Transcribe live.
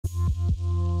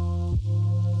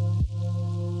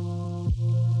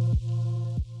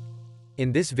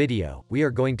In this video, we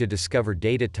are going to discover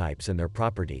data types and their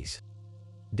properties.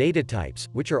 Data types,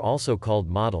 which are also called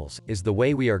models, is the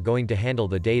way we are going to handle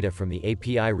the data from the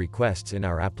API requests in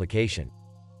our application.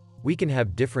 We can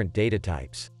have different data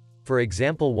types. For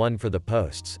example, one for the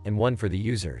posts, and one for the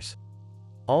users.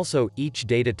 Also, each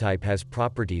data type has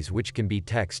properties which can be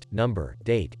text, number,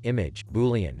 date, image,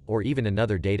 boolean, or even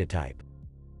another data type.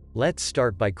 Let's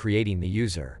start by creating the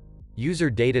user.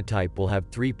 User data type will have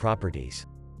three properties.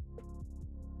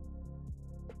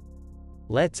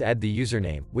 Let's add the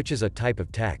username, which is a type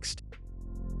of text.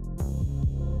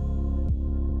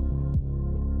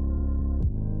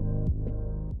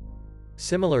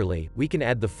 Similarly, we can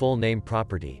add the full name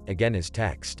property, again as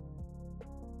text.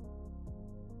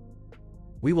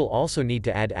 We will also need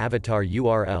to add avatar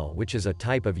URL, which is a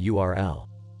type of URL.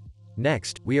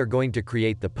 Next, we are going to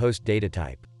create the post data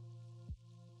type.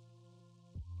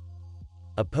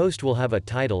 A post will have a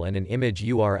title and an image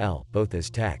URL, both as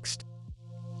text.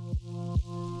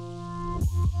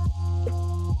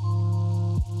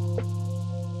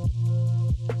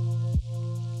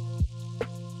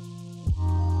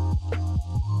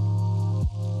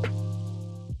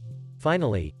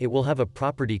 Finally, it will have a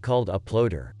property called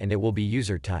uploader, and it will be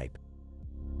user type.